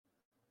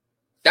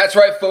That's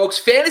right, folks.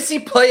 Fantasy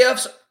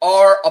playoffs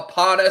are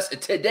upon us. In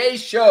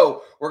today's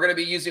show, we're going to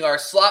be using our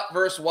slot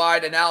versus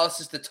wide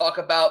analysis to talk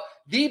about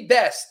the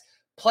best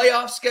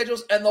playoff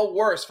schedules and the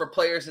worst for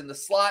players in the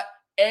slot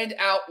and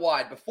out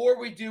wide. Before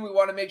we do, we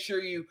want to make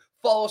sure you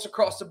follow us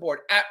across the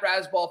board at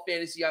Razzball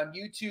Fantasy on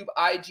YouTube,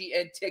 IG,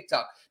 and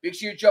TikTok. Make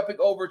sure you're jumping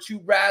over to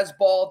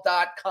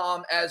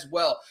razzball.com as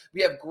well.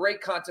 We have great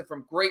content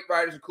from great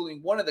writers, including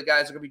one of the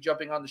guys that are going to be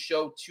jumping on the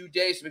show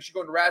today. So make sure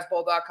you go to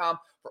razzball.com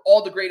for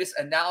all the greatest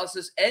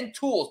analysis and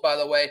tools, by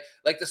the way,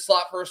 like the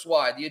slot versus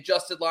wide, the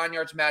adjusted line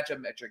yards matchup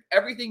metric,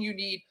 everything you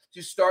need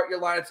to start your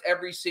lineups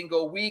every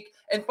single week.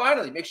 And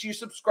finally, make sure you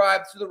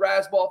subscribe to the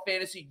Razzball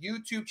Fantasy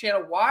YouTube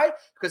channel. Why?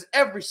 Because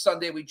every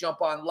Sunday we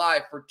jump on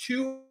live for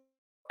 2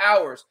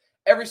 hours.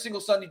 Every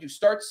single Sunday, do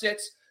start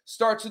sits,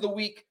 starts of the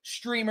week,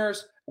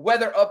 streamers,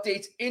 weather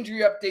updates,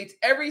 injury updates,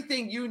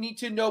 everything you need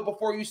to know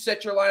before you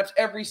set your lineups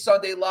every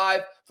Sunday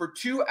live for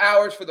 2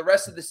 hours for the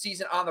rest of the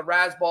season on the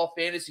Razzball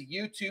Fantasy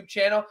YouTube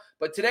channel.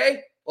 But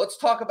today, let's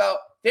talk about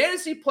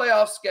fantasy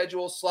playoff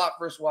schedules, slot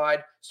versus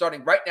wide,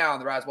 starting right now on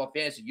the Razzball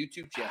Fantasy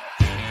YouTube channel.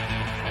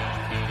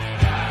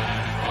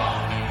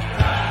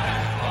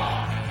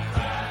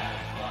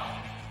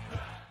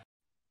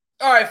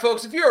 All right,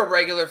 folks, if you're a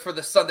regular for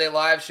the Sunday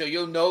Live show,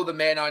 you'll know the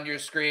man on your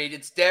screen.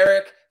 It's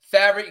Derek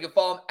Favret. You can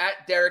follow him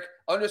at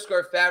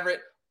Derek_Favret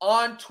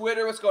on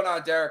Twitter. What's going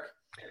on, Derek?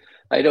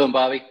 How you doing,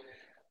 Bobby?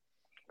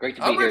 Great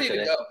to be here today.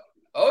 To go.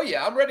 Oh,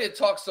 yeah, I'm ready to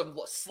talk some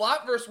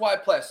slot versus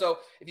wide play. So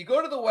if you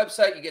go to the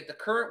website, you get the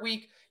current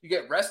week, you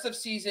get rest of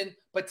season.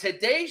 But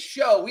today's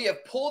show, we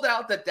have pulled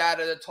out the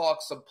data to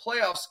talk some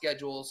playoff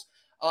schedules.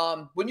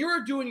 When you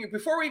were doing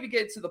before we even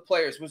get into the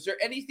players, was there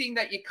anything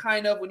that you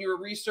when you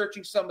were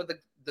researching some of the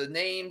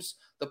names,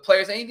 the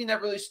players, anything that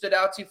really stood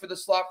out to you for the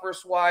slot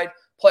versus wide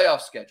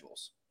playoff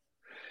schedules?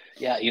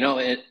 Yeah,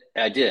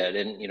 I did.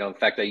 And, in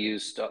fact, I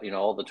used,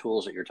 all the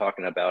tools that you're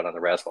talking about on the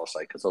Razzball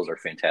site, because those are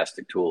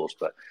fantastic tools.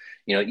 But,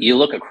 you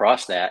look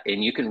across that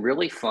and you can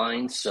really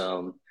find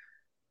some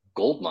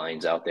gold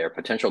mines out there,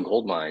 potential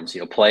gold mines,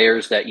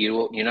 players that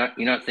you're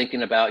not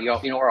thinking about,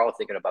 we're all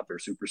thinking about their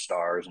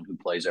superstars and who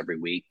plays every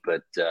week.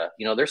 But,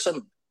 there's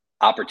some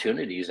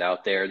opportunities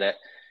out there that,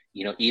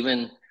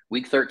 even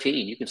week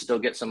 13, you can still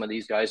get some of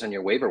these guys on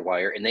your waiver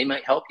wire and they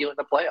might help you in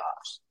the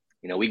playoffs.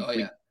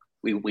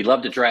 We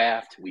love to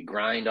draft, we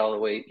grind all the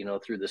way,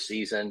 through the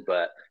season,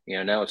 but,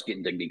 now it's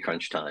getting to be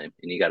crunch time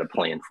and you got to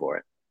plan for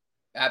it.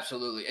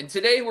 Absolutely. And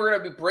today we're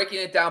going to be breaking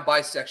it down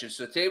by section.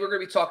 So today we're going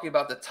to be talking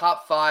about the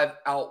top 5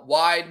 out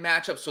wide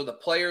matchups. So the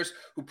players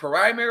who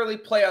primarily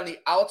play on the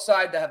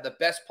outside that have the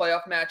best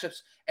playoff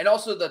matchups, and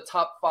also the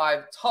top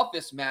 5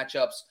 toughest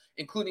matchups,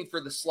 including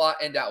for the slot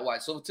and out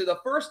wide. So to the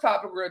first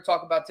topic we're going to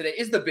talk about today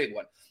is the big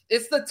one.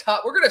 It's the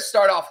top. We're going to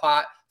start off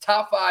hot.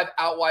 Top 5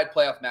 out wide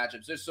playoff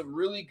matchups. There's some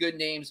really good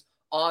names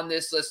on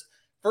this list.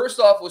 First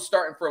off, we're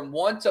starting from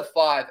 1 to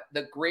 5,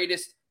 the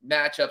greatest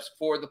matchups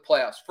for the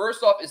playoffs.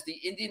 First off is the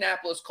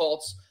Indianapolis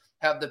Colts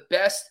have the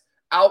best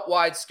out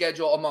wide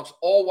schedule amongst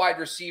all wide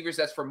receivers.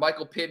 That's for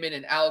Michael Pittman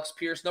and Alex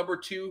Pierce. Number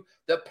 2,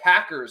 the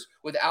Packers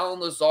with Allen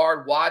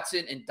Lazard,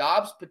 Watson, and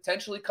Dobbs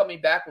potentially coming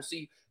back. We'll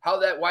see how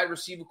that wide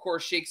receiver core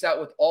shakes out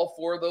with all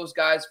 4 of those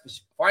guys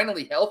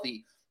finally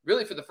healthy,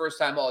 really for the first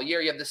time all year.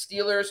 You have the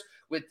Steelers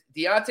with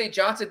Deontay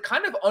Johnson,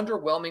 kind of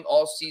underwhelming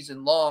all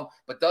season long,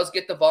 but does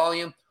get the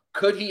volume.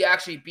 Could he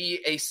actually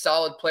be a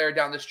solid player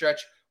down the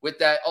stretch with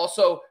that?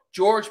 Also,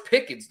 George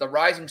Pickens, the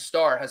rising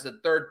star, has the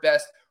third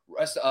best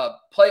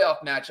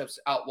playoff matchups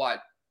out wide.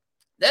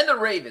 Then the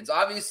Ravens.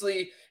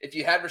 Obviously, if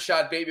you had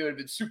Rashad Bateman, it would have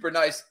been super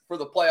nice for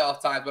the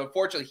playoff time, but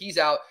unfortunately, he's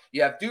out.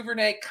 You have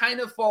Duvernay kind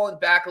of falling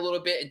back a little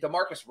bit, and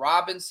Demarcus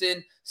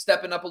Robinson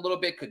stepping up a little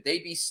bit. Could they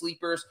be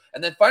sleepers?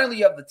 And then finally,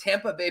 you have the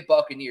Tampa Bay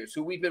Buccaneers,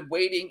 who we've been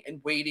waiting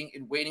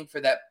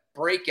for that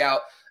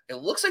breakout. It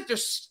looks like they're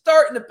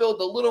starting to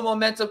build a little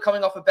momentum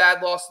coming off a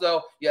bad loss,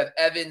 though. You have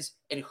Evans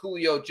and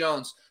Julio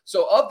Jones.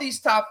 So of these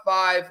top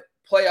 5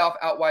 playoff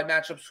out wide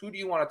matchups, who do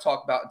you want to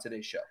talk about in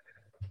today's show?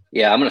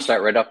 Yeah, I'm going to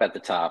start right up at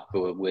the top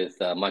with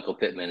Michael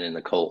Pittman and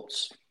the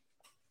Colts.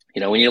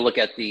 When you look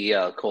at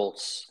the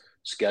Colts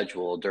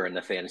schedule during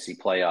the fantasy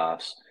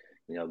playoffs,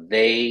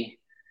 they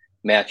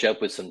match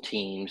up with some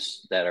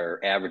teams that are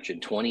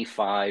averaging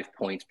 25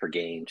 points per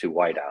game to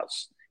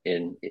wideouts.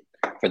 And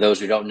for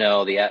those who don't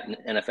know, the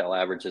NFL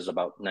average is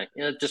about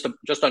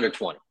just under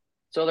 20.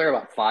 So they're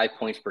about 5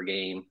 points per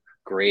game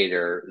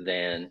greater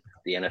than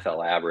the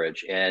NFL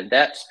average. And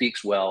that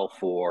speaks well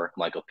for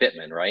Michael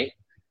Pittman, right?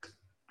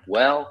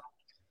 Well,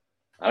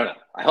 I don't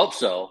know. I hope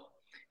so.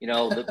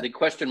 The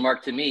question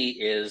mark to me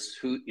is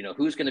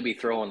who's going to be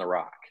throwing the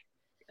rock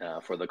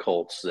for the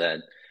Colts.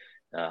 That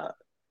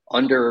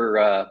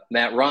under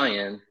Matt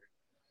Ryan,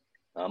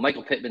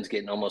 Michael Pittman's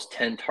getting almost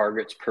 10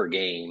 targets per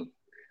game,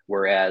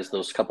 whereas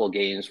those couple of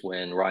games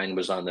when Ryan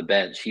was on the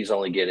bench, he's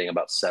only getting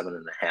about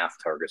 7.5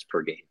 targets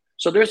per game.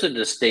 So there's a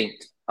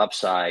distinct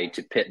upside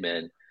to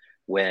Pittman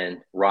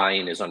when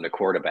Ryan is under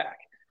quarterback.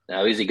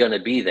 Now, is he going to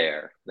be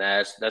there?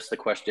 That's the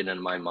question in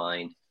my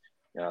mind.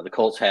 The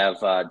Colts have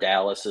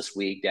Dallas this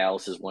week.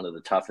 Dallas is one of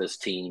the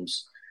toughest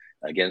teams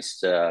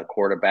against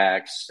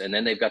quarterbacks, and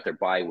then they've got their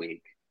bye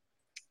week.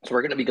 So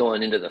we're going to be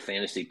going into the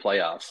fantasy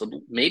playoffs. So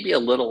maybe a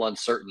little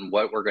uncertain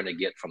what we're going to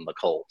get from the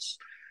Colts.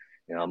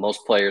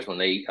 Most players, when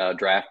they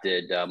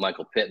drafted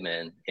Michael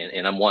Pittman,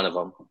 and I'm one of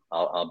them,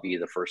 I'll be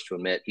the first to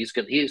admit,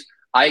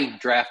 I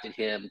drafted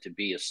him to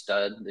be a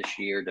stud this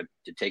year,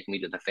 to take me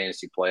to the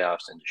fantasy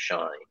playoffs and to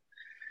shine.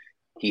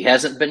 He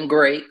hasn't been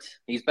great.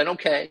 He's been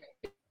okay.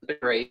 He's been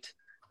great.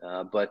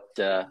 But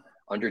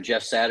under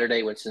Jeff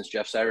Saturday, since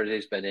Jeff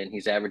Saturday's been in,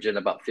 he's averaging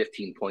about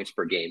 15 points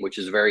per game, which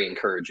is very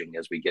encouraging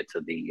as we get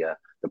to the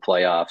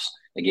playoffs.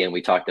 Again,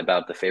 we talked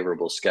about the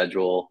favorable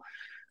schedule.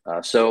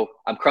 So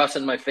I'm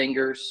crossing my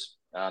fingers.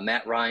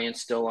 Matt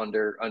Ryan's still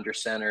under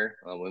center.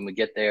 When we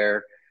get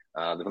there,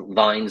 the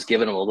Vine's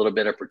giving him a little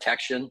bit of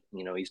protection.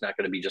 He's not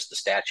going to be just a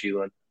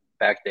statue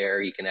back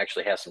there. He can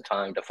actually have some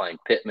time to find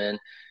Pittman,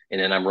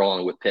 and then I'm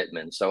rolling with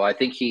Pittman. So I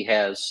think he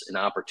has an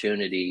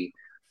opportunity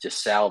to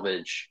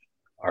salvage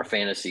our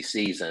fantasy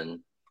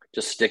season.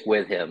 Just stick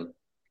with him,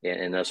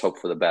 and let's hope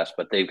for the best.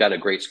 But they've got a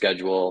great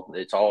schedule.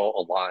 It's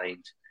all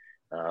aligned.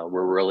 We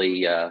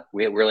really have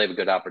a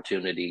good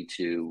opportunity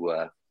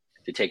to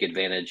take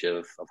advantage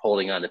of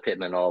holding on to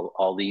Pittman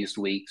all these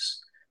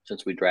weeks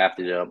since we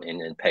drafted him,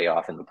 and pay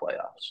off in the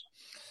playoffs.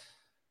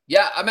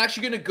 Yeah, I'm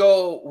actually going to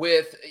go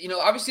with,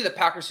 obviously the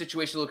Packers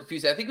situation is a little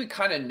confusing. I think we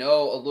kind of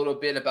know a little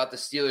bit about the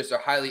Steelers. They're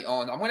highly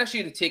owned. I'm going to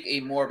actually take a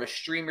more of a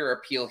streamer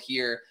appeal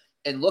here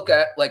and look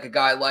at like a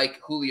guy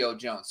like Julio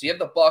Jones. So you have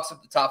the Bucs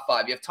at the top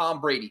 5. You have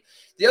Tom Brady.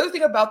 The other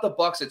thing about the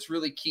Bucs that's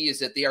really key is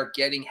that they are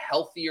getting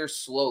healthier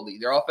slowly.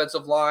 Their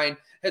offensive line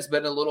has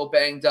been a little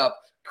banged up.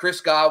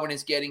 Chris Godwin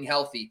is getting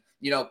healthy.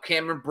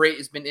 Cameron Brate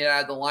has been in and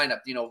out of the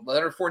lineup.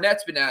 Leonard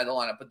Fournette's been out of the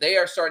lineup, but they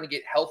are starting to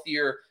get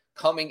healthier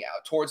coming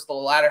out towards the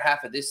latter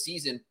half of this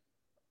season.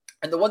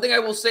 And the one thing I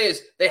will say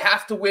is they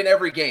have to win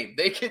every game.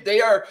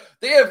 They are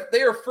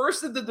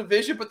first in the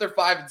division, but they're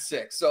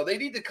 5-6. So they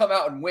need to come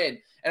out and win.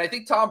 And I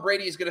think Tom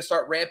Brady is going to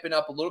start ramping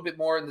up a little bit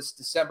more in this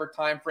December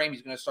timeframe.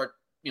 He's going to start,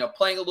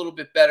 playing a little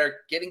bit better,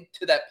 getting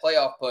to that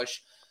playoff push.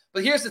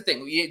 But here's the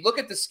thing. You look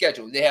at the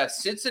schedule. They have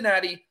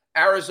Cincinnati,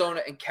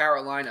 Arizona, and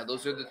Carolina.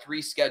 Those are the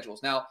 3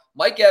 schedules. Now,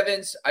 Mike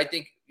Evans, I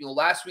think,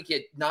 last week he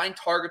had 9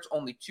 targets,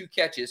 only 2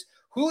 catches.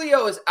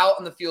 Julio is out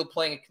in the field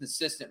playing a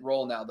consistent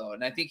role now, though,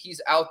 and I think he's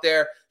out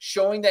there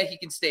showing that he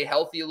can stay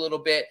healthy a little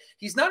bit.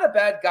 He's not a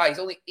bad guy. He's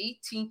only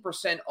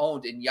 18%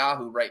 owned in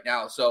Yahoo right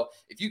now, so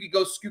if you could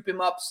go scoop him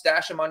up,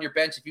 stash him on your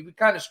bench, if you've been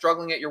kind of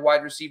struggling at your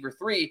wide receiver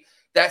 3,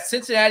 that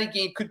Cincinnati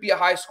game could be a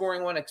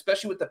high-scoring one,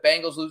 especially with the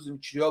Bengals losing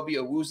Chidobe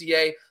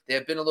Awuzie. They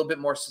have been a little bit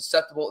more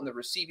susceptible in the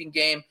receiving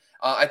game.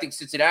 I think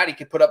Cincinnati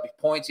could put up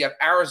points. You have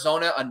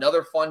Arizona,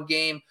 another fun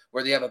game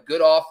where they have a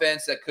good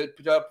offense that could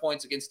put up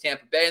points against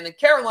Tampa Bay. And then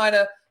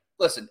Carolina,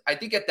 listen, I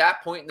think at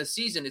that point in the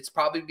season, it's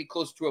probably be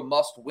close to a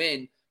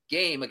must-win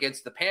game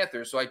against the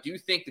Panthers. So I do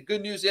think the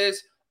good news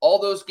is all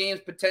those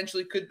games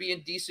potentially could be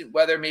in decent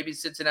weather. Maybe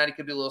Cincinnati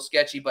could be a little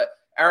sketchy, but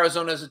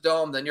Arizona's a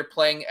dome. Then you're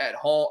playing at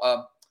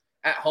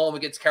home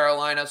against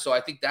Carolina. So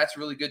I think that's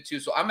really good too.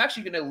 So I'm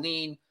actually going to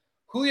lean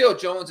Julio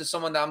Jones as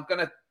someone that I'm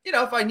going to,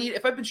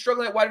 if I've been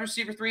struggling at wide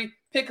receiver 3,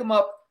 pick him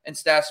up and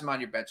stash him on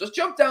your bench. Let's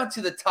jump down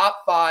to the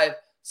top 5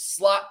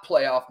 slot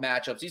playoff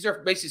matchups. These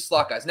are basically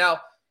slot guys.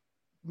 Now,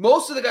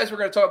 most of the guys we're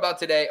going to talk about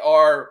today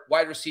are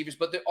wide receivers,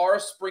 but they are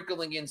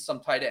sprinkling in some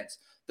tight ends.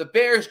 The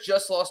Bears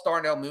just lost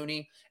Darnell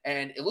Mooney,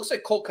 and it looks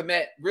like Cole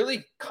Kmet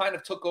really kind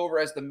of took over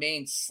as the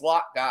main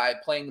slot guy,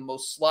 playing the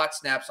most slot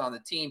snaps on the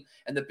team.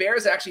 And the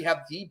Bears actually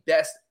have the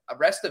best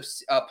rest of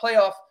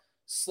playoff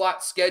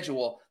slot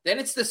schedule. Then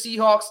it's the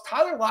Seahawks.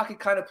 Tyler Lockett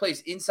kind of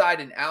plays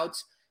inside and out,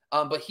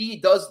 but he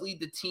does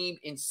lead the team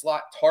in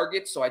slot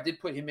targets, so I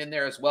did put him in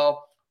there as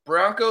well.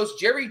 Broncos,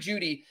 Jerry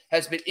Jeudy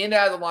has been in and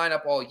out of the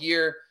lineup all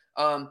year,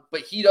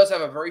 but he does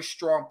have a very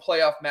strong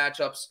playoff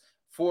matchups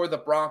for the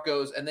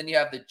Broncos. And then you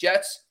have the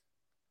Jets.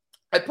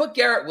 I put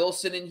Garrett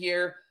Wilson in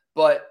here,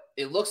 but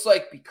it looks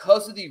like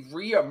because of the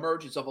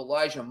reemergence of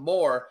Elijah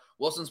Moore,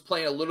 Wilson's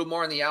playing a little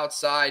more on the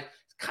outside.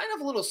 Kind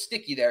of a little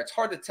sticky there. It's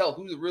hard to tell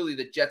who really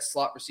the Jets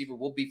slot receiver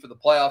will be for the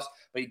playoffs,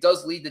 but he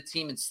does lead the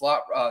team in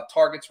slot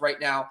targets right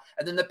now.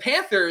 And then the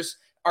Panthers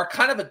are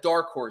kind of a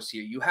dark horse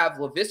here. You have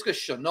Laviska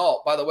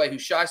Shenault, by the way,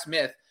 who's Shi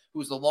Smith,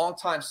 who's the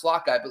longtime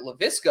slot guy, but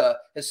Laviska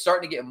is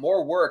starting to get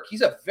more work.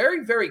 He's a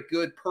very, very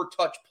good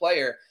per-touch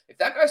player. If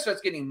that guy starts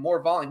getting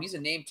more volume, he's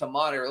a name to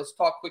monitor. Let's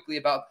talk quickly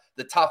about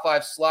the top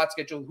 5 slot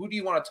schedule. Who do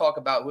you want to talk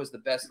about who has the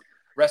best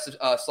rest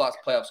of slots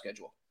playoff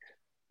schedule?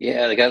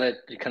 Yeah, the guy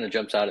that kind of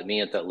jumps out at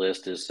me at that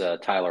list is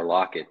Tyler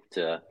Lockett.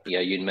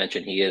 You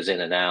mentioned he is in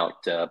and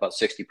out. About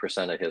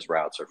 60% of his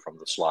routes are from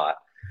the slot.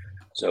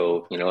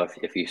 So,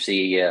 if you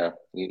see,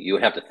 you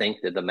would have to think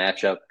that the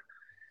matchup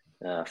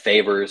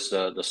favors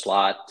the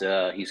slot.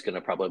 He's going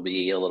to probably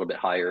be a little bit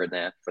higher in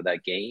that for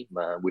that game,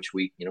 which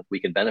we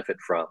can benefit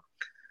from.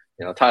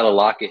 Tyler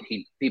Lockett,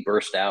 he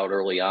burst out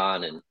early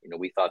on, and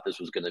we thought this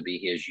was going to be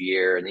his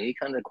year, and then he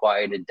kind of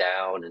quieted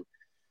down. And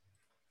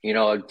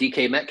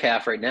DK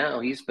Metcalf right now,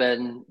 he's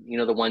been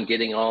the one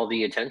getting all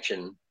the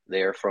attention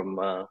there from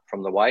the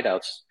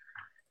wideouts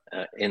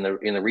in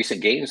the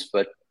recent games,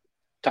 but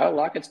Tyler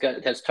Lockett's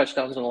has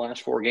touchdowns in the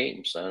last 4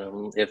 games.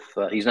 If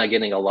he's not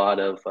getting a lot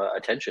of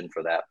attention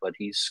for that, but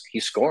he's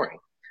scoring.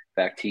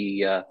 In fact,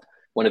 he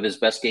one of his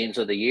best games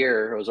of the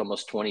year was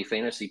almost 20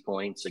 fantasy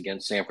points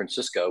against San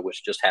Francisco,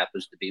 which just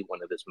happens to be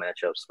one of his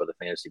matchups for the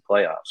fantasy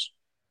playoffs.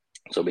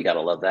 So we got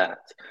to love that.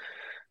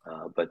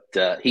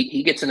 But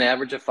he gets an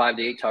average of 5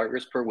 to 8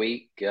 targets per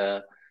week.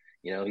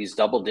 He's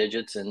double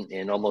digits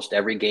in almost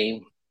every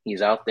game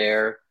he's out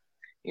there.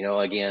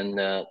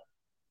 Again,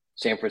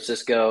 San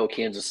Francisco,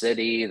 Kansas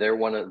City, they're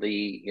one of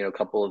the,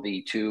 couple of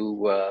the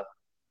two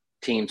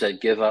teams that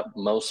give up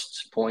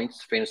most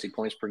points, fantasy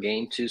points per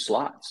game to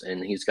slots.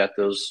 And he's got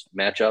those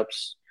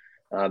matchups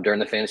during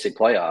the fantasy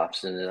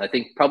playoffs. And I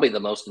think probably the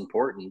most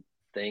important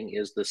thing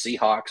is the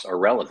Seahawks are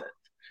relevant.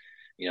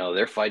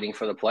 They're fighting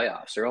for the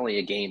playoffs. They're only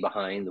a game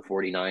behind the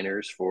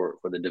 49ers for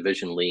the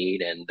division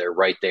lead, and they're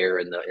right there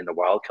in the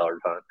wild card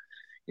hunt.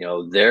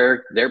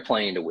 They're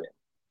playing to win.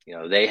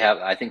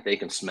 I think they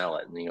can smell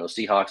it. And,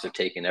 Seahawks have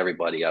taken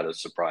everybody out of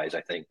surprise,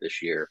 I think,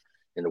 this year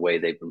in the way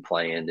they've been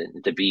playing,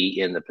 and to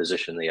be in the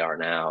position they are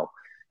now,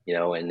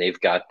 and they've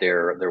got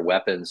their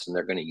weapons and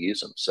they're going to use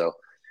them. So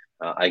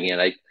again,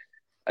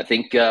 I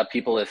think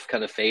people have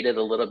kind of faded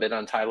a little bit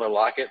on Tyler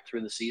Lockett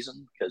through the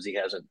season because he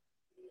hasn't,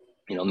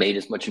 made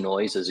as much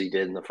noise as he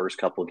did in the first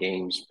couple of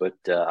games. But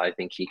I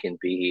think he can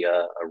be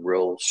a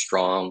real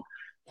strong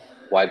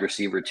wide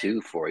receiver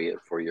too for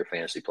your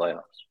fantasy playoffs.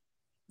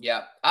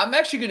 Yeah, I'm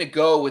actually going to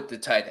go with the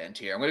tight end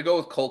here. I'm going to go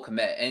with Cole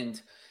Kmet. And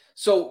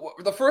so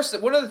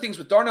one of the things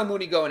with Darnell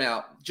Mooney going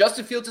out,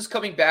 Justin Fields is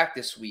coming back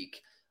this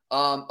week. A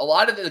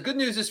lot of the good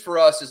news is for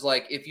us is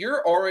like, if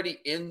you're already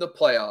in the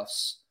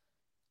playoffs,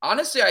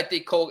 honestly, I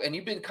think Cole, and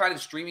you've been kind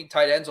of streaming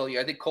tight ends all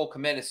year, I think Cole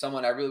Kmet is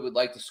someone I really would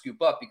like to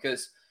scoop up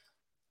because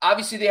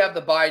obviously they have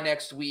the bye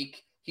next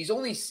week. He's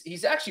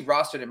actually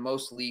rostered in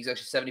most leagues,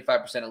 actually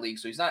 75% of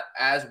leagues. So he's not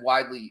as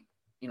widely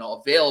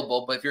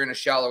available, but if you're in a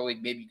shallow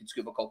league, maybe you can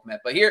scoop a Cole Kmet.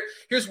 But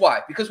here's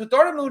why. Because with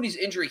Darnell Mooney's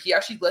injury, he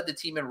actually led the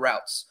team in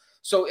routes.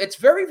 So it's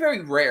very,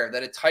 very rare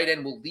that a tight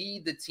end will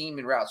lead the team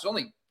in routes.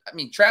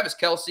 Travis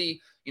Kelce,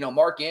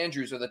 Mark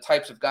Andrews are the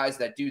types of guys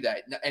that do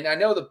that. And I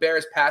know the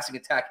Bears passing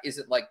attack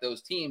isn't like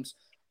those teams,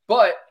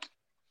 but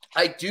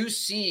I do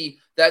see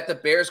that the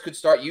Bears could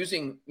start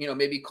using,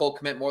 maybe Cole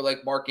Kmet more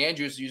like Mark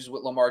Andrews uses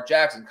with Lamar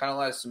Jackson, kind of a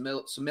lot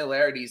of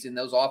similarities in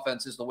those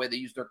offenses, the way they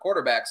use their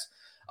quarterbacks.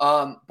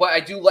 But I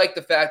do like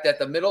the fact that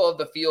the middle of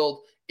the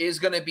field is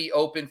going to be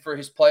open for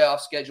his playoff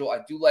schedule.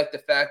 I do like the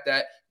fact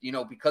that,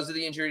 because of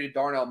the injury to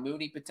Darnell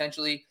Mooney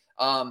potentially,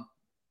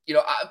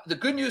 the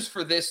good news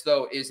for this,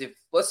 though, is if,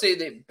 let's say,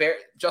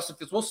 Justin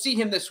Fields, we'll see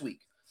him this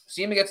week.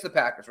 See him against the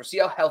Packers. We'll see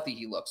how healthy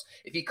he looks.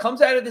 If he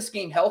comes out of this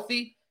game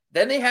healthy,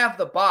 then they have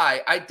the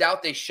bye. I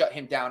doubt they shut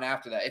him down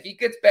after that. If he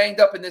gets banged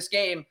up in this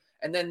game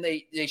and then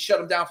they shut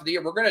him down for the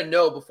year, we're going to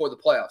know before the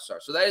playoffs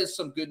start. So that is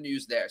some good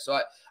news there. So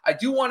I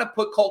do want to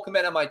put Cole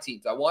Kmet on my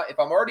teams. If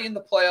I'm already in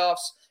the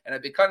playoffs and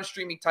I've been kind of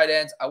streaming tight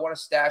ends, I want to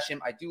stash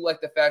him. I do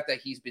like the fact that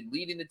he's been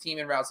leading the team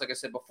in routes, like I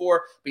said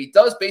before, but he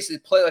does basically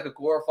play like a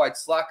glorified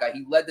slot guy.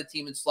 He led the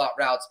team in slot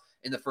routes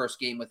in the first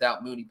game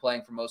without Mooney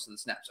playing for most of the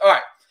snaps. All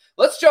right.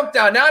 Let's jump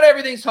down. Not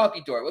everything's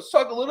hunky-dory. Let's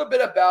talk a little bit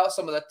about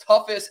some of the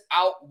toughest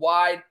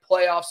out-wide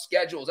playoff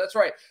schedules. That's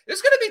right.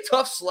 There's going to be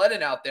tough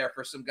sledding out there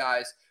for some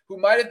guys who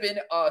might have been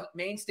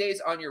mainstays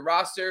on your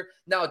roster.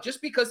 Now,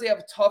 just because they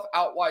have tough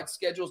out-wide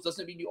schedules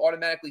doesn't mean you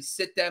automatically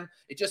sit them.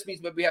 It just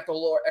means maybe we have to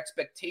lower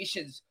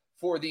expectations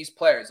for these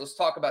players. Let's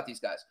talk about these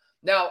guys.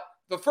 Now,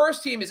 the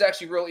first team is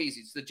actually real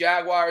easy. It's the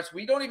Jaguars.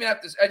 We don't even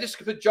have to – I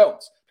just put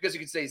Jones because you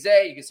can say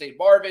Zay, you can say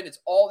Marvin. It's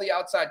all the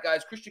outside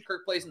guys. Christian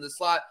Kirk plays in the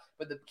slot.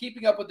 But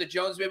keeping up with the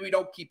Jones, maybe we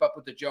don't keep up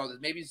with the Joneses.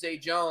 Maybe Zay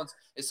Jones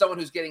is someone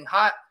who's getting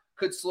hot,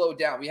 could slow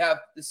down. We have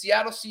the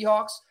Seattle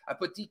Seahawks. I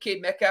put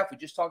DK Metcalf. We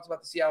just talked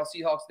about the Seattle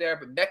Seahawks there,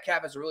 but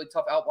Metcalf has a really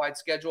tough out-wide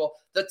schedule.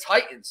 The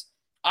Titans.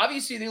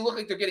 Obviously, they look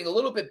like they're getting a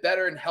little bit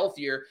better and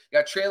healthier. You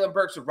got Treylon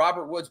Burks and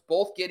Robert Woods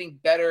both getting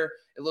better,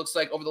 it looks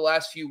like, over the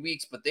last few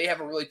weeks, but they have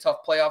a really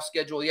tough playoff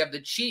schedule. You have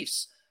the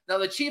Chiefs. Now,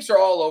 the Chiefs are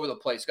all over the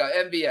place. You got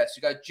MVS,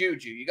 you got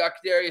Juju, you got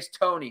Kadarius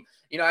Toney.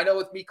 I know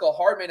with Mecole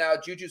Hardman now,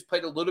 Juju's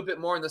played a little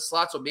bit more in the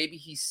slot, so maybe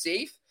he's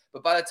safe.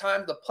 But by the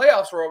time the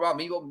playoffs roll around,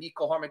 maybe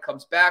Mecole Hardman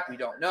comes back. We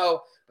don't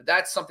know. But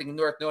that's something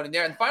worth noting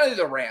there. And finally,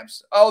 the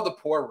Rams. Oh, the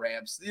poor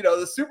Rams.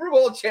 The Super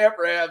Bowl champ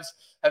Rams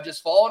have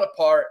just fallen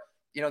apart.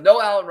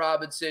 No Allen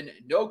Robinson,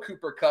 no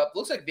Cooper Kupp.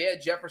 Looks like Van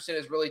Jefferson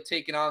has really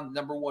taken on the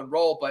number one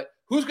role, but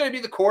who's going to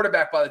be the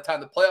quarterback by the time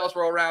the playoffs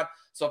roll around?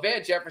 So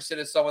Van Jefferson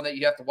is someone that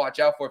you have to watch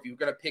out for if you're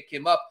going to pick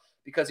him up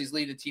because he's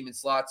leading the team in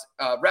slots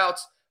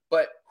routes.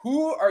 But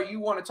who are you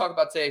want to talk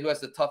about today who has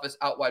the toughest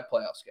out-wide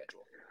playoff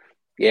schedule?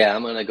 Yeah,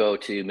 I'm going to go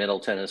to Middle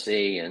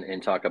Tennessee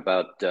and talk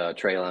about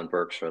Treylon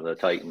Burks for the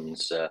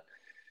Titans.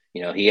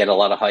 He had a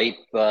lot of hype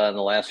in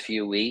the last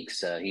few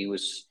weeks. He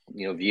was,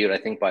 viewed, I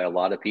think, by a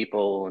lot of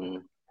people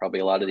and probably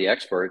a lot of the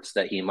experts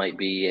that he might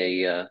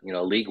be a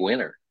league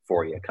winner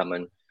for you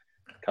coming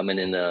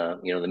in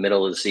the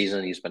middle of the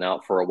season. He's been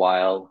out for a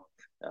while,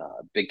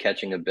 big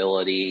catching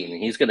ability,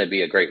 and he's going to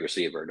be a great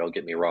receiver. Don't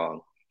get me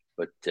wrong,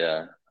 but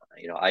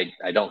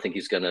I don't think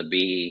he's going to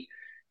be,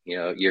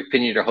 you're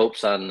pinning your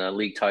hopes on a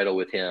league title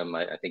with him.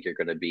 I think you're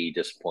going to be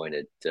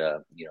disappointed.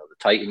 The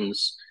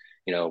Titans,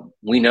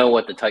 we know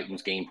what the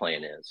Titans game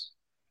plan is.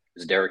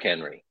 Is Derrick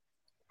Henry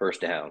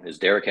first down? Is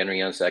Derrick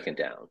Henry on second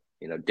down?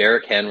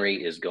 Derrick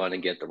Henry is going to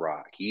get the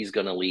rock. He's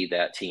going to lead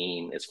that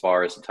team as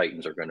far as the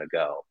Titans are going to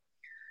go.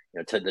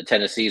 The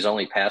Tennessee's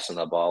only passing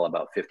the ball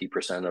about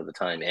 50% of the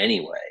time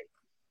anyway.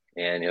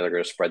 And, they're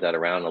going to spread that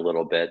around a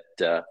little bit.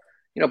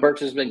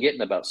 Burks has been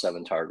getting about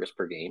 7 targets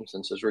per game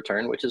since his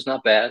return, which is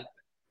not bad.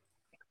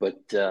 But,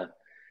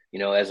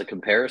 as a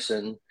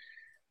comparison,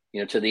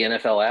 to the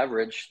NFL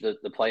average, the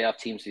playoff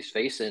teams he's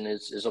facing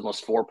is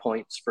almost 4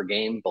 points per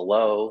game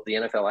below the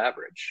NFL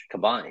average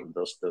combined,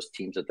 those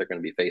teams that they're going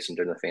to be facing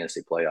during the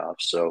fantasy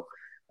playoffs. So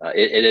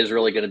it is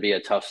really going to be a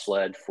tough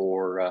sled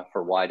for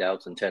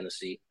wideouts in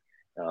Tennessee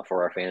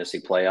for our fantasy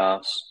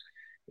playoffs.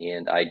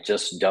 And I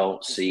just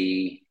don't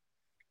see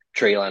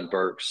Treylon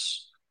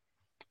Burks,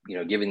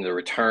 giving the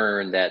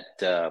return that,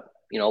 a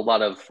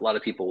lot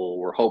of people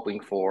were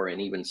hoping for, and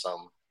even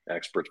some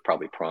experts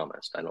probably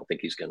promised. I don't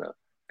think he's going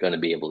to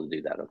be able to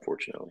do that,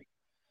 unfortunately.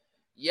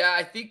 Yeah,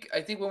 I think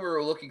when we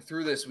were looking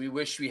through this, we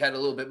wish we had a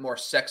little bit more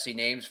sexy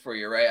names for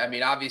you, right? I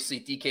mean, obviously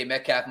DK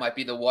Metcalf might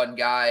be the one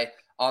guy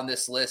on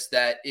this list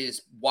that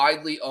is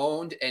widely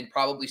owned and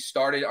probably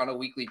started on a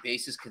weekly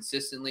basis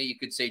consistently. You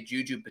could say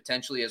Juju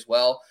potentially as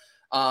well.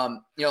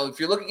 If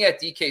you're looking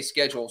at DK's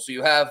schedule, so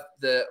you have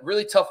the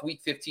really tough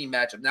week 15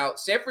 matchup. Now,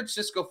 San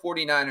Francisco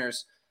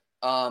 49ers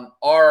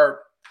are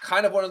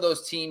kind of one of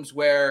those teams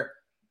where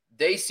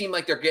they seem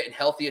like they're getting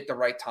healthy at the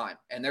right time,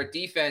 and their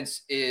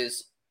defense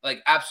is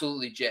like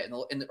absolutely legit.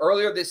 And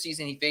earlier this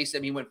season, he faced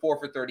them. He went 4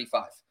 for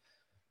 35.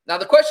 Now,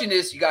 the question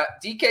is, you got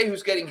DK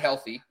who's getting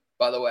healthy,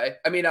 by the way.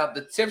 I mean,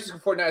 the San Francisco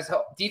 49ers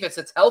defense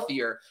that's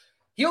healthier.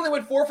 He only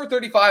went 4 for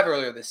 35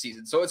 earlier this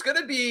season, so it's going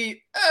to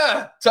be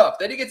tough.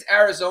 Then he gets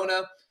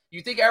Arizona.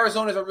 You think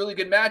Arizona's a really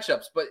good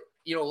matchups, but,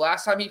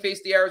 last time he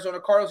faced the Arizona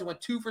Cardinals, he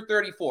went 2 for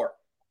 34.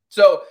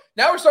 So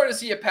now we're starting to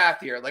see a path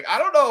here. Like, I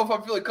don't know if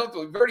I'm feeling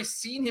comfortable. We've already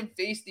seen him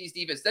face these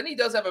defenses. Then he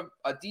does have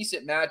a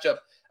decent matchup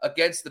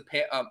against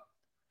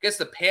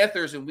the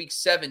Panthers in Week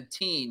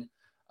 17.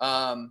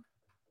 I'm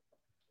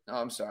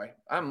sorry.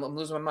 I'm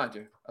losing my mind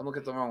here. I'm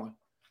looking at the wrong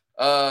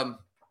one.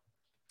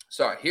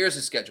 Sorry. Here's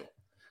the schedule.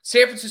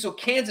 San Francisco,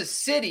 Kansas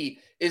City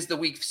is the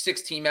Week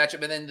 16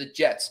 matchup, and then the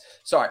Jets.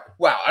 Sorry.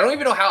 Wow. I don't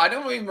even know how. I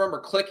don't even remember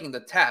clicking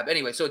the tab.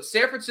 Anyway, so it's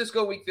San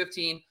Francisco Week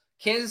 15,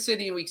 Kansas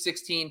City in Week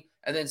 16,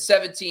 and then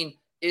 17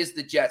 is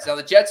the Jets. Now,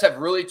 the Jets have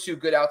really 2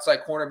 good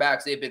outside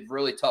cornerbacks. They've been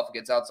really tough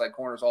against outside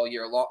corners all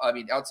year long. I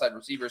mean, outside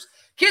receivers.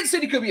 Kansas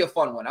City could be a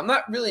fun one. I'm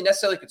not really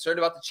necessarily concerned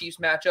about the Chiefs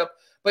matchup,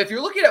 but if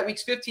you're looking at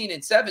Weeks 15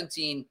 and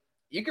 17,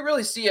 you can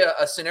really see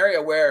a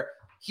scenario where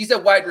he's a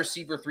wide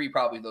receiver 3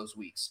 probably those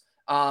weeks.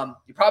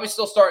 You're probably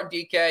still starting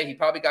DK. He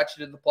probably got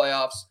you to the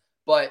playoffs,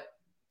 but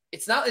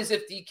it's not as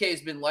if DK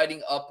has been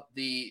lighting up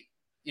the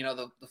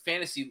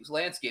fantasy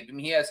landscape. I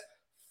mean, he has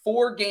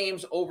 4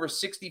 games over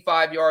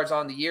 65 yards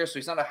on the year, so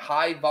he's not a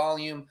high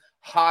volume,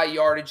 high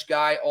yardage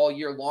guy all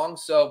year long.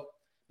 So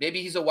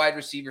maybe he's a wide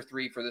receiver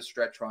 3 for the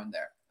stretch run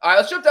there. All right,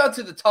 let's jump down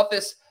to the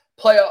toughest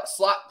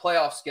slot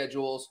playoff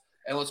schedules,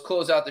 and let's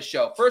close out the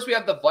show. First, we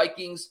have the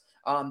Vikings,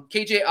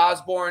 KJ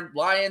Osborne,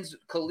 Lions,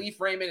 Khalif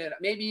Raymond, and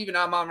maybe even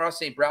Amon-Ra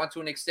St. Brown to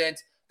an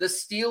extent. The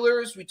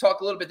Steelers, we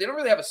talk a little bit. They don't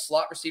really have a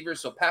slot receiver,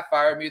 so Pat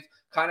Freiermuth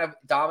kind of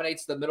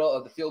dominates the middle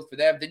of the field for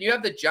them. Then you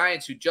have the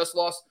Giants, who just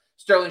lost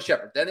Sterling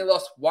Shepard. Then they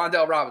lost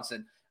Wan'Dale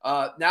Robinson.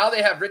 Now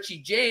they have Richie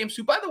James,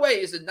 who, by the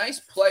way, is a nice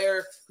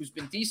player who's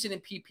been decent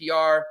in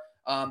PPR,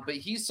 but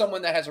he's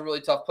someone that has a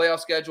really tough playoff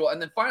schedule. And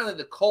then finally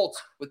the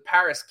Colts with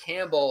Paris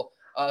Campbell.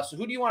 So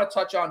who do you want to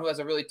touch on who has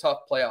a really tough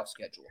playoff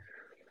schedule?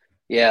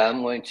 Yeah,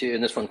 I'm going to,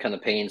 and this one kind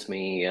of pains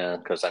me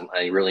because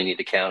I really need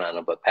to count on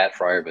him, but Pat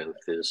Freiermuth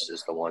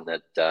is the one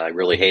that I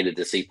really hated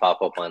to see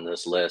pop up on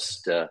this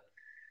list.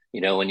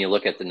 When you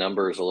look at the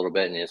numbers a little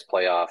bit in his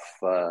playoff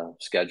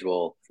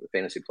schedule, the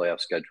fantasy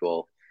playoff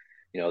schedule,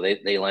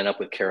 they line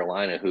up with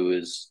Carolina, who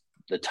is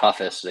the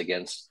toughest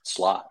against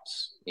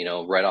slots,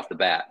 right off the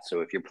bat. So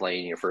if you're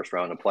playing your first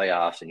round of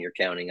playoffs and you're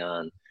counting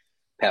on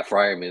Pat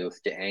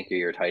Freiermuth to anchor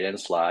your tight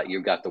end slot,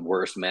 you've got the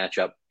worst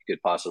matchup you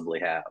could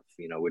possibly have,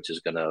 which is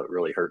going to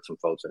really hurt some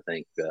folks, I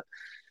think.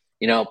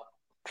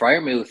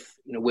 Freiermuth,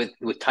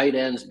 with tight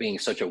ends being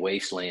such a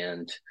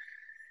wasteland,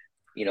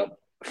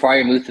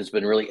 Freiermuth has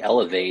been really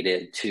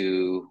elevated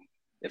to,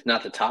 if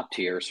not the top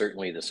tier,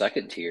 certainly the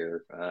second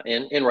tier,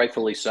 and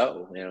rightfully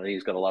so.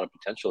 He's got a lot of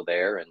potential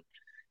there,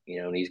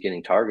 and he's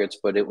getting targets.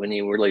 But when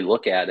you really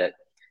look at it,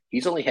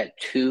 he's only had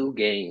 2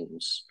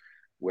 games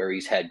where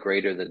he's had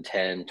greater than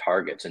 10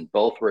 targets, and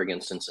both were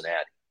against Cincinnati.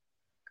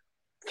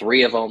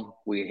 3 of them,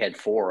 we had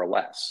 4 or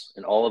less,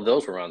 and all of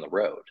those were on the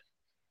road.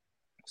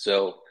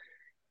 So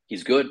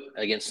he's good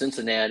against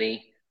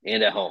Cincinnati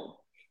and at home.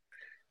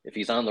 If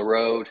he's on the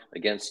road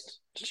against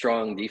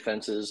strong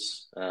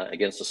defenses,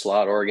 against the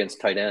slot or against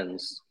tight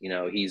ends,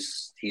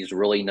 he's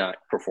really not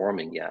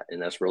performing yet.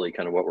 And that's really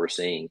kind of what we're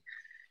seeing,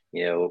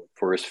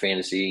 for his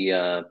fantasy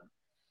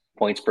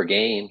points per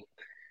game.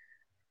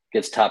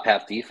 against top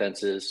half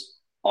defenses,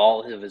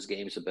 all of his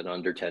games have been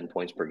under 10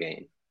 points per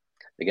game.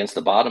 Against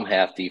the bottom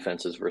half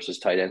defenses versus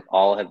tight end,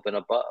 all have been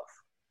above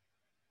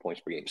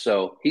points per game.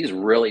 So he's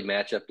really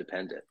matchup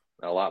dependent,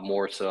 a lot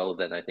more so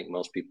than I think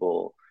most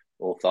people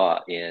will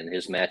thought. And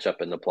his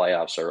matchup in the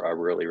playoffs are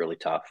really, really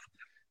tough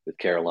with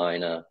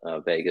Carolina,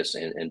 Vegas,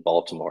 and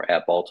Baltimore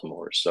at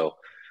Baltimore. So,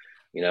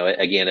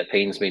 again, it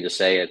pains me to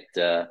say it.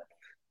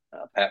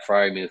 Pat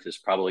Freiermuth is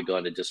probably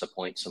going to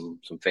disappoint some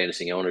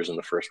fantasy owners in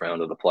the first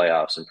round of the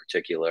playoffs in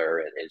particular,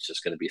 and it's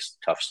just going to be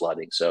tough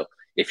sledding. So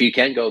if you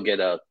can go get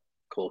a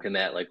Cole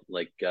Kmet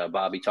like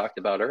Bobby talked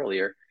about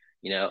earlier,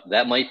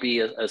 that might be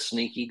a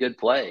sneaky good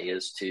play,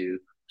 is to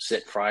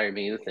sit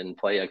Freiermuth and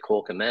play a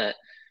Cole Kmet,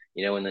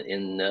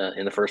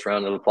 in the first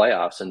round of the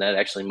playoffs, and that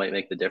actually might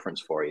make the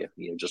difference for you.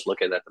 Just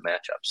look at the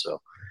matchup.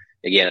 So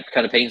again, it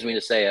kind of pains me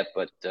to say it,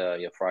 but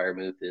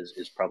Freiermuth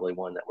is probably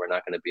one that we're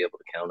not going to be able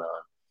to count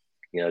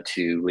on,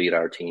 to lead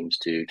our teams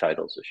to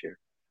titles this year.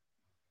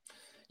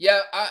 Yeah,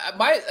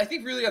 I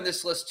think really on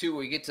this list too, when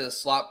we get to the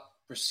slot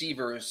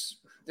receivers,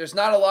 there's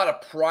not a lot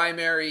of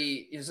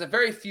primary. There's a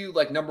very few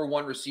number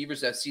one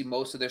receivers that see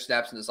most of their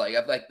snaps in this. You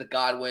have the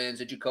Godwins,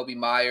 the Jacoby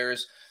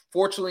Myers.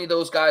 Fortunately,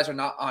 those guys are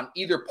not on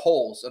either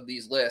polls of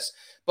these lists.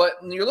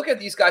 But when you look at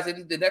these guys, I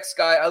think the next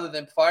guy other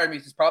than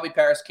Freiermuth is probably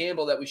Paris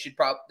Campbell. That we should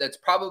that's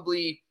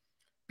probably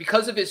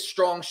because of his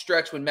strong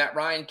stretch when Matt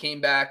Ryan came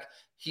back.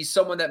 He's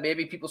someone that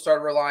maybe people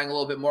started relying a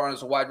little bit more on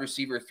as a wide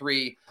receiver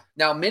 3.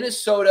 Now,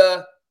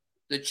 Minnesota,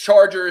 the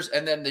Chargers,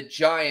 and then the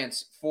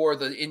Giants for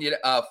the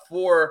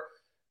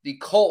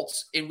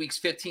Colts in weeks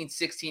 15,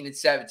 16, and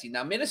 17.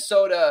 Now,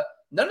 Minnesota,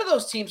 none of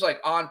those teams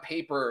on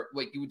paper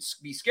you would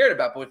be scared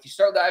about, but if you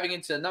start diving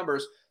into the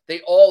numbers,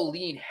 they all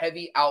lean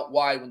heavy out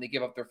wide when they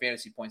give up their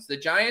fantasy points. The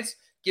Giants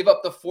give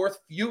up the 4th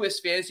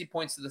fewest fantasy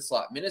points to the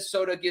slot.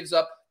 Minnesota gives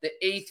up the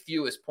 8th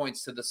fewest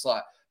points to the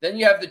slot. Then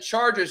you have the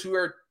Chargers, who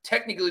are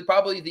technically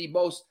probably the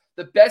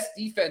best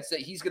defense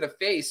that he's going to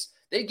face.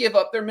 They give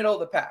up their middle of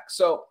the pack.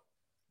 So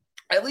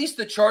at least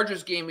the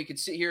Chargers game, we could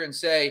sit here and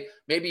say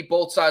maybe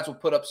both sides will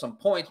put up some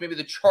points. Maybe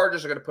the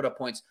Chargers are going to put up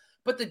points.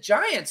 But the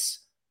Giants,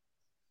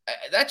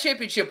 that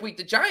championship week,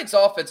 the Giants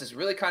offense has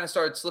really kind of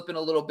started slipping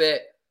a little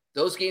bit.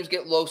 Those games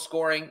get low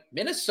scoring.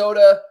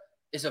 Minnesota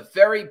is a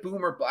very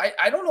boomer.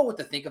 I don't know what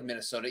to think of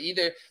Minnesota.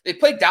 Either they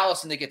play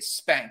Dallas and they get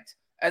spanked,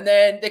 and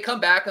then they come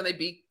back and they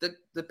beat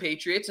the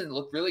Patriots and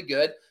look really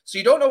good. So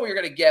you don't know what you're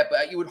going to get,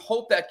 but you would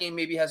hope that game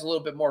maybe has a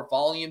little bit more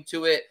volume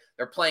to it.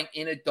 They're playing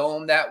in a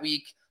dome that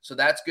week, so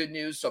that's good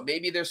news. So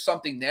maybe there's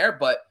something there.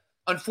 But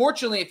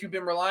unfortunately, if you've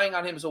been relying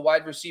on him as a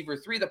wide receiver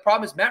 3, the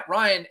problem is Matt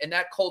Ryan and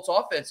that Colts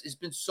offense has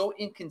been so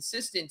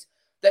inconsistent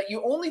that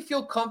you only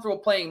feel comfortable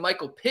playing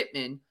Michael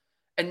Pittman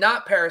and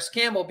not Paris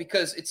Campbell,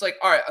 because it's all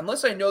right,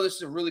 unless I know this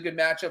is a really good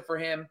matchup for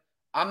him,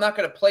 I'm not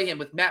going to play him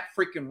with Matt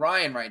freaking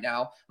Ryan right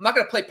now. I'm not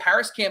going to play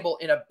Paris Campbell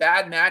in a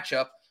bad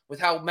matchup with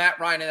how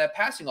Matt Ryan and that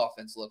passing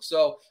offense looks.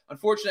 So,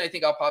 unfortunately, I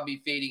think I'll probably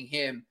be fading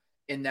him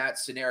in that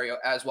scenario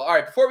as well. All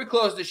right, before we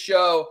close the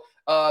show,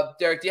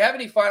 Derek, do you have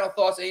any final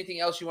thoughts, anything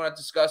else you want to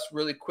discuss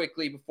really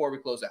quickly before we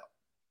close out?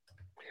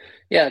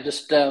 Yeah,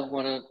 just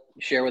want to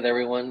share with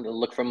everyone,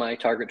 look from my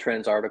Target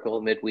Trends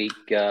article midweek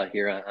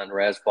here on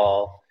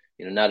Razzball.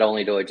 Not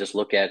only do I just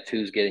look at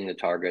who's getting the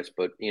targets,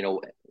 but,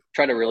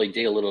 try to really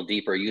dig a little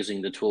deeper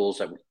using the tools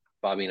that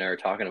Bobby and I are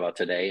talking about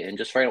today, and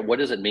just find out what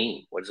does it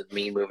mean? What does it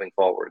mean moving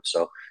forward?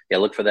 So, yeah,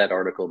 look for that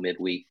article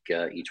midweek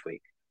each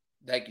week.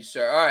 Thank you,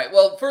 sir. All right.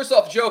 Well, first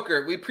off,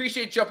 Joker, we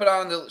appreciate jumping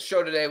on the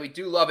show today. We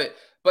do love it.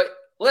 But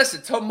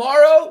listen,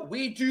 tomorrow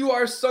we do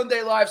our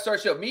Sunday Live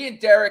Start show. Me and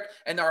Derek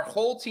and our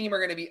whole team are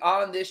going to be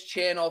on this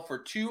channel for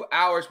 2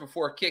 hours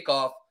before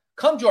kickoff.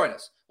 Come join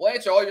us. We'll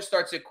answer all your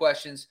start-sit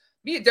questions.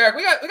 Me and Derek,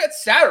 we got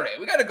Saturday.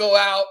 We got to go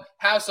out,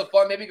 have some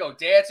fun, maybe go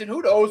dancing.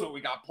 Who knows what we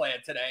got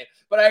planned today?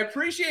 But I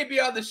appreciate being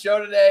on the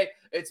show today.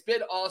 It's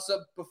been awesome.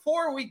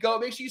 Before we go,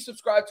 make sure you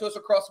subscribe to us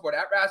across the board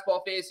at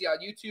Razzball Fantasy on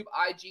YouTube,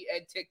 IG,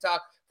 and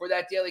TikTok for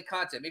that daily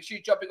content. Make sure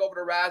you're jumping over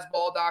to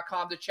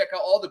Razzball.com to check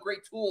out all the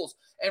great tools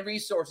and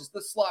resources,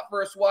 the slot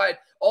versus wide,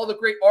 all the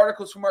great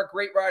articles from our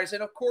great writers.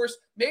 And, of course,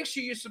 make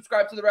sure you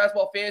subscribe to the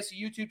Razzball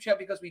Fantasy YouTube channel,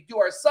 because we do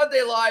our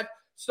Sunday Live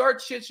Start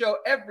Shit Show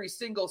every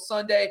single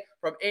Sunday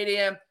from 8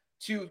 a.m.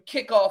 to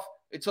kickoff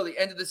until the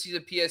end of the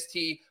season PST.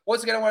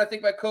 Once again, I want to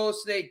thank my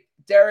co-host today,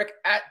 Derek,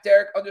 at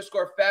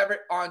Derek_Favorite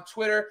on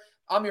Twitter.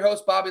 I'm your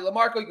host, Bobby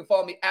LaMarco. You can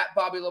follow me at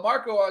Bobby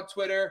LaMarco on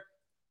Twitter.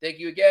 Thank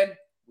you again.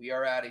 We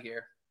are out of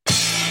here.